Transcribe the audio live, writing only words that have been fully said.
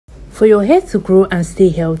For your hair to grow and stay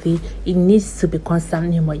healthy, it needs to be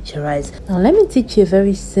constantly moisturized. Now let me teach you a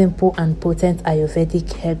very simple and potent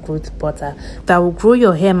Ayurvedic hair growth butter that will grow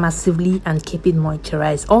your hair massively and keep it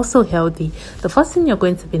moisturized, also healthy. The first thing you're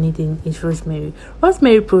going to be needing is rosemary.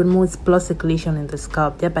 Rosemary promotes blood circulation in the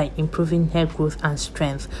scalp, thereby improving hair growth and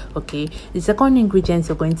strength. Okay, the second ingredient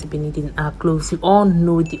you're going to be needing are cloves. You all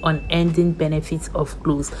know the unending benefits of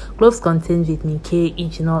cloves. Cloves contain vitamin K,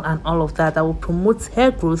 eugenol, and all of that will promote hair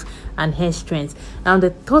growth and hair strength. Now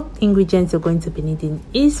the third ingredient you're going to be needing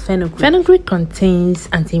is fenugreek. Fenugreek contains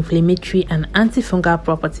anti-inflammatory and antifungal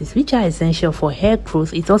properties which are essential for hair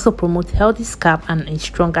growth. It also promotes healthy scalp and a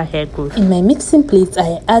stronger hair growth. In my mixing plate,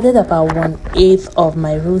 I added about 1/8 of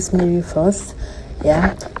my rosemary first,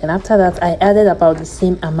 and after that I added about the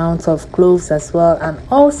same amount of cloves as well, and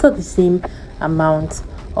also the same amount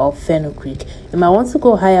of fenugreek. You might want to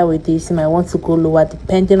go higher with this, you might want to go lower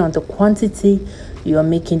depending on the quantity you are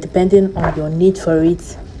making, depending on your need for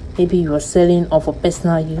it. Maybe you are selling or for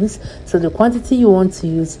personal use, so the quantity you want to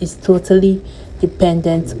use is totally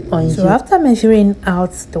dependent on you. So after measuring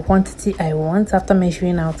out the quantity I want, after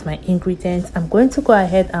measuring out my ingredients, I'm going to go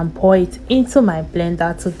ahead and pour it into my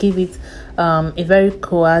blender to give it a very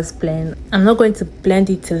coarse blend. I'm not going to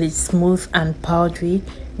blend it till it's smooth and powdery.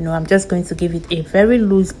 I'm just going to give it a very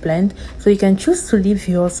loose blend. So you can choose to leave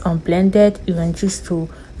yours unblended, you can choose to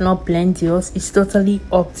not blend yours. It's totally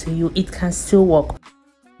up to you. It can still work.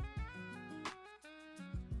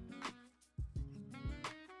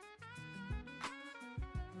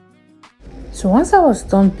 So once I was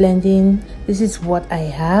done blending, this is what I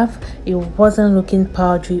have. It wasn't looking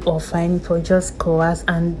powdery or fine, it was just coarse,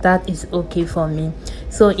 and that is okay for me.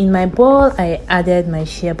 So in my bowl, I added my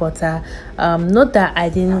shea butter. Note that I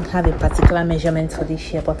didn't have a particular measurement for this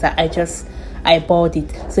shea butter. I bought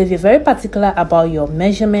it. So if you're very particular about your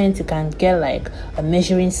measurement, you can get like a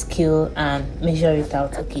measuring scale and measure it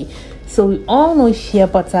out. Okay, so we all know shea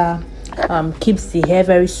butter keeps the hair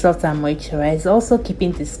very soft and moisturized, also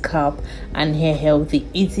keeping the scalp and hair healthy.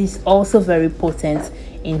 It is also very potent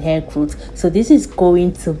in hair growth. So this is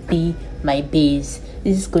going to be my base.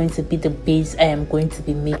 This is going to be the base I am going to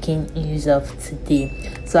be making use of today.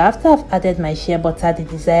 So after I've added my shea butter, the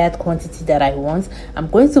desired quantity that I want, I'm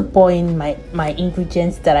going to pour in my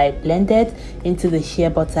ingredients that I blended into the shea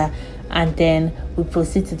butter, and then we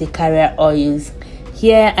proceed to the carrier oils.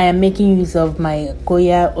 Here I am making use of my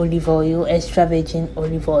Goya olive oil, extra virgin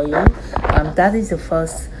olive oil. That is the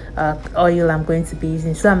first oil I'm going to be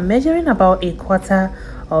using. So I'm measuring about 1/4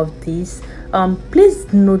 of this.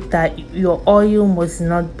 Please note that your oil must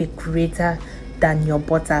not be greater than your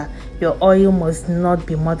butter. Your oil must not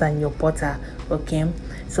be more than your butter. Okay,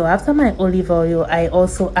 so after my olive oil, I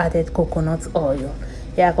also added coconut oil.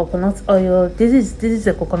 Coconut oil. This is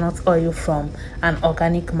a coconut oil from an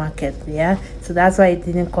organic market. So that's why it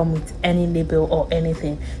didn't come with any label or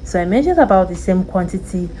anything. So I measured about the same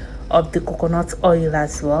quantity of the coconut oil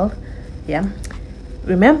as well.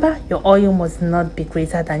 Remember, your oil must not be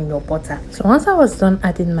greater than your butter. So once I was done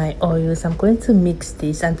adding my oils, I'm going to mix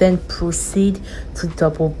this and then proceed to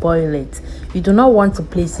double boil it. You do not want to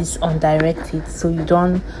place this on direct heat, so you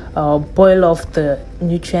don't boil off the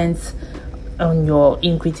nutrients on your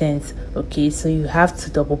ingredients. Okay, so you have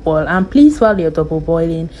to double boil, and please, while you're double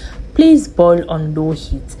boiling, please boil on low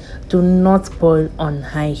heat. Do not boil on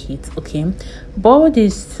high heat. Okay, boil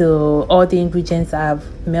this till all the ingredients have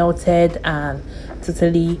melted and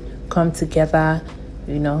totally come together.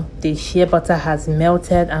 The shea butter has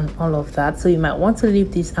melted and all of that. So you might want to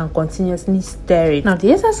leave this and continuously stir it. Now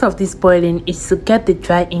the essence of this boiling is to get the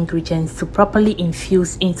dry ingredients to properly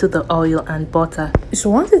infuse into the oil and butter. So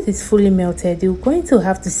once it is fully melted, you're going to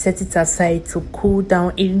have to set it aside to cool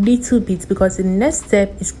down a little bit, because the next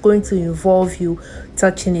step is going to involve you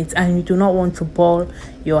touching it, and you do not want to burn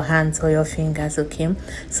your hands or your fingers. Okay,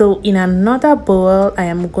 so in another bowl, I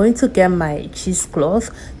am going to get my cheesecloth.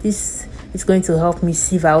 This is going to help me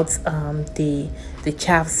sieve out the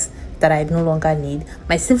chaffs that I no longer need.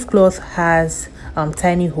 My sieve cloth has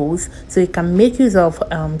tiny holes, so you can make use of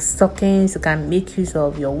stockings, you can make use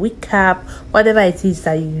of your wig cap, whatever it is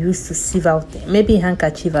that you use to sieve out, maybe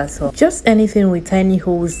handkerchief as well. Just anything with tiny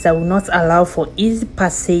holes that will not allow for easy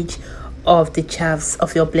passage of the chaffs,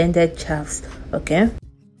 of your blended chaffs. Okay,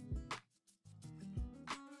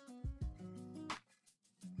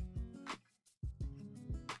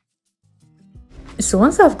 so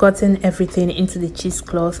once I've gotten everything into the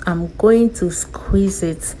cheesecloth, I'm going to squeeze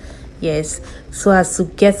it, so as to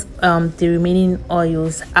get the remaining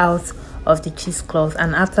oils out of the cheesecloth.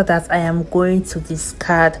 And after that, I am going to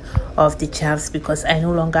discard of the chaffs because I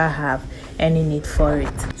no longer have any need for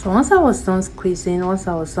it. So once I was done squeezing, once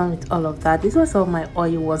I was done with all of that, this was how my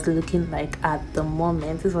oil was looking like at the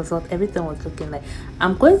moment. This was what everything was looking like.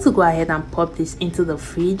 I'm going to go ahead and pop this into the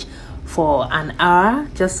fridge for an hour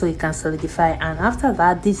just so it can solidify, and after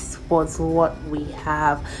that, this was what we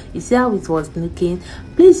have. You see how it was looking.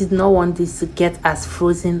 Please, you do not want this to get as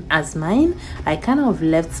frozen as mine. I kind of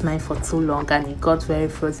left mine for too long and it got very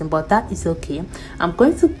frozen, but that is okay. I'm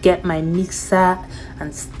going to get my mixer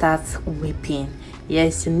and start whipping.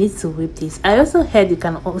 Yes, you need to whip this. I also heard you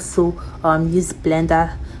can also use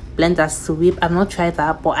blenders to whip. I've not tried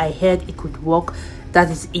that, but I heard it could work. That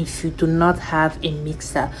is if you do not have a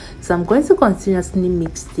mixer. So I'm going to continuously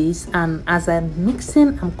mix this, and as I'm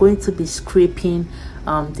mixing, I'm going to be scraping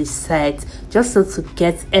the sides just so to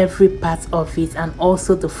get every part of it, and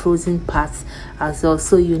also the frozen parts as well.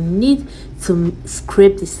 So you need to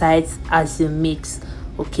scrape the sides as you mix,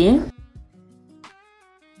 okay?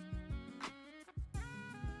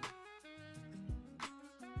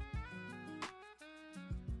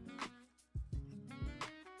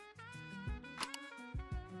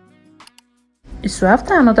 So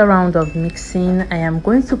after another round of mixing, I am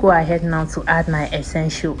going to go ahead now to add my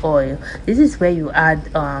essential oil. This is where you add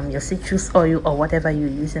your citrus oil or whatever you're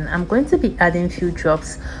using. I'm going to be adding few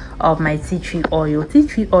drops of my tea tree oil. Tea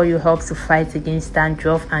tree oil helps to fight against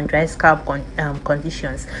dandruff and dry scalp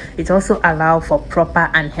conditions. It also allows for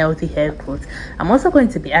proper and healthy hair growth. I'm also going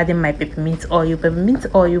to be adding my peppermint oil. Peppermint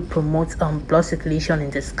oil promotes blood circulation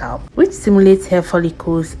in the scalp, which stimulates hair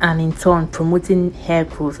follicles and in turn promoting hair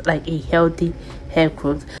growth, like a healthy hair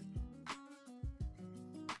growth.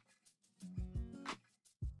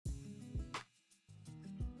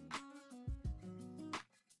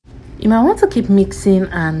 You might want to keep mixing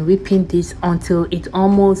and whipping this until it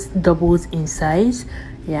almost doubles in size.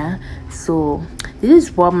 Yeah, so this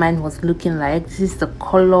is what mine was looking like. This is the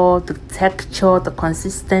color, the texture, the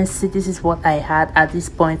consistency. This is what I had at this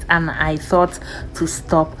point, and I thought to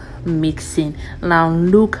stop mixing. Now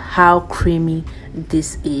look how creamy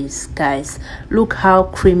this is, guys. Look how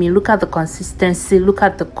creamy. Look at the consistency, look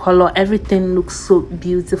at the color. Everything looks so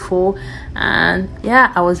beautiful, and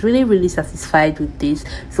yeah, I was really satisfied with this.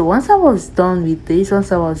 So once I was done with this,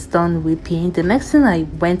 once I was done whipping, the next thing I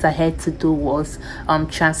went ahead to do was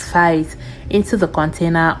transfer it into the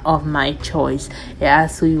container of my choice. Yeah,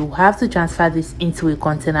 so you have to transfer this into a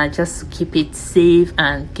container just to keep it safe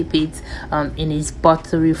and keep it in its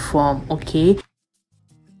buttery form, okay?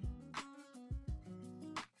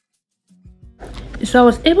 So I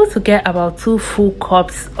was able to get about 2 full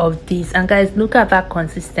cups of this, and guys, look at that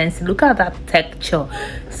consistency, look at that texture.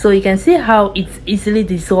 So you can see how it's easily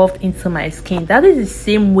dissolved into my skin. That is the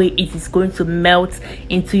same way it is going to melt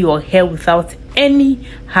into your hair without any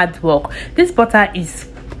hard work. This butter is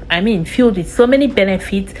filled with so many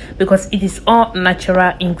benefits because it is all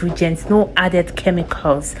natural ingredients, no added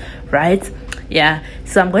chemicals, right? Yeah,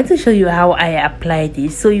 so I'm going to show you how I apply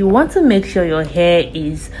this. So you want to make sure your hair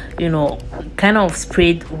is, kind of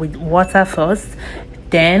sprayed with water first.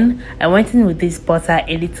 Then I went in with this butter,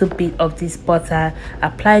 a little bit of this butter,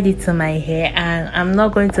 applied it to my hair, and I'm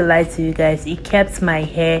not going to lie to you guys, it kept my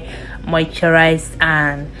hair moisturized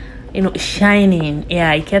and shining.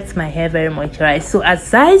 Yeah, it kept my hair very moisturized. So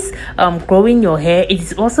aside growing your hair, it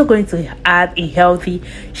is also going to add a healthy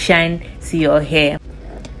shine to your hair.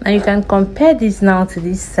 Now you can compare this now to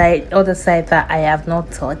this side, other side that I have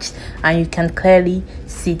not touched, and you can clearly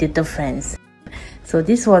see the difference. So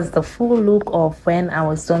this was the full look of when I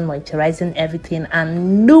was done moisturizing everything,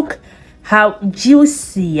 and look how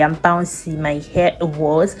juicy and bouncy my hair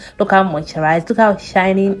was. Look how moisturized, look how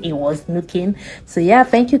shining it was looking. So yeah,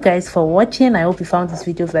 thank you guys for watching. I hope you found this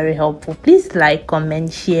video very helpful. Please like,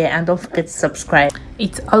 comment, share, and don't forget to subscribe.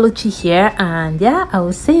 It's Oluchi here, and yeah, I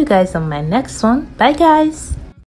will see you guys on my next one. Bye guys.